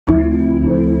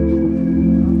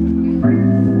You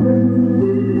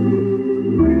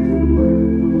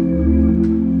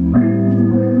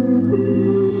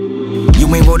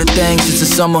ain't wrote a thing since the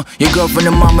summer. Your girlfriend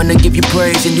and mama to give you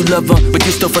praise and you love her, but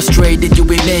you're still frustrated, you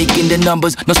ain't making the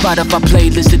numbers. No Spotify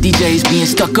playlist, the DJ's being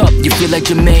stuck up. You feel like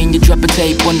Jermaine, you drop a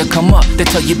tape on the come up. They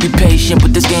tell you be patient,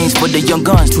 but this game's for the young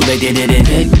guns. Too late, they didn't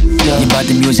hit. You bought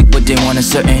the music, but they want a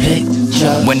certain hit.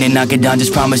 When they knock it down,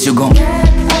 just promise you gon'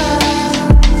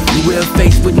 You will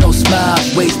face with no smile,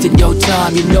 wasting your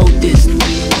time, you know this.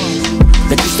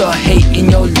 That you start hating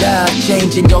your life,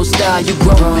 changing your style, you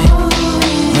growing.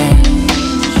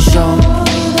 Show,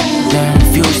 yeah,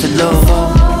 refuse to love,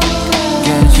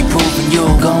 yeah, keep proving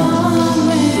you're gone.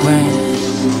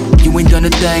 You ain't done a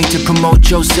thing to promote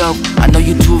yourself. I know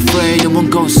you're too afraid it won't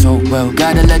go so well.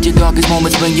 Gotta let your darkest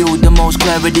moments bring you the most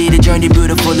clarity. The journey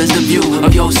beautiful as the view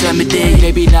of Yosemite.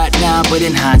 Maybe not now, but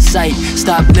in hindsight,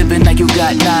 stop living like you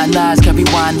got 9 lives. Can't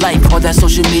rewind life, all that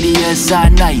social media is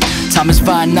side night. Time is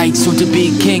finite, soon to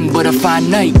be king, but a fine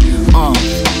night.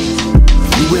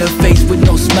 You will face with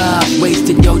no smile,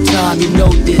 wasting your time, you know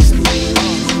this.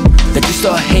 That you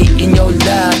start hating your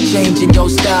life, changing your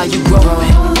style, you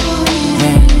growing.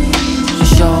 You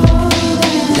show,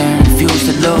 then refuse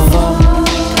to love,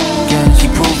 yeah,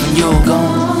 keep proving you're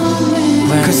gone.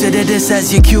 Consider this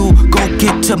as your cue, go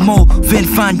get to moving,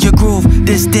 find your groove.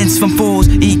 Distance from fools,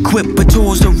 equip with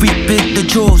tools to reap the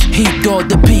jewels. Heed all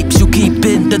the peeps, you keep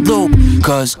in the loop.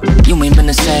 Cause you ain't been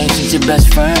the same since your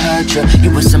best friend hurt you.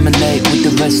 You assimilate with the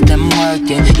rest of them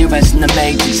working. You're resting the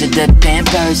matrix, a dead damn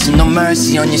person. No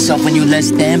mercy on yourself when you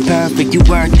less than perfect, you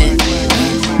worth it.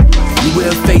 You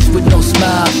will face with no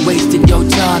smile, wasting your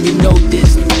time, you know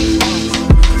this.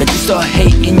 That you start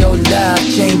hating your life,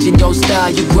 changing your style,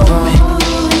 you growing.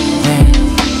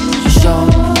 You show,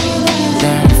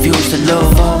 then refuse to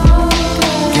love,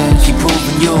 yeah, keep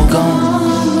proving you're gone.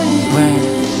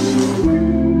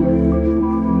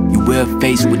 You will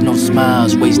face with no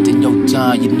smiles, wasting your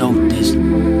time, you know this.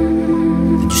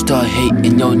 That you start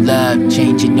hating your life,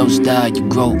 changing your style, you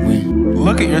growing.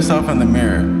 Look at yourself in the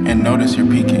mirror and notice you're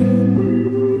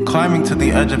peaking. Climbing to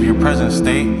the edge of your present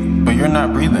state, but you're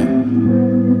not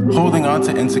breathing. Holding on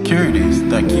to insecurities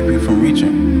that keep you from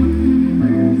reaching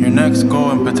your next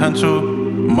goal and potential.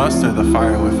 Muster the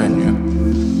fire within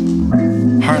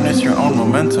you. Harness your own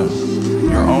momentum,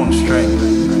 your own strength.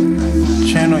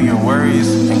 Channel your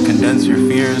worries and condense your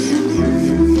fears.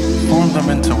 Form them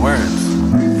into words,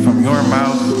 from your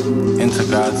mouth into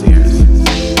God's ears.